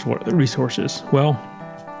barriers? What are the resources? Well,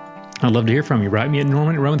 I'd love to hear from you. Write me at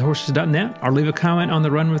norman@runwithhorses.net or leave a comment on the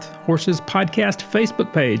Run With Horses podcast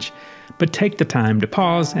Facebook page. But take the time to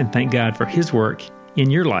pause and thank God for His work in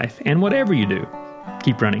your life, and whatever you do,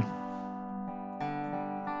 keep running.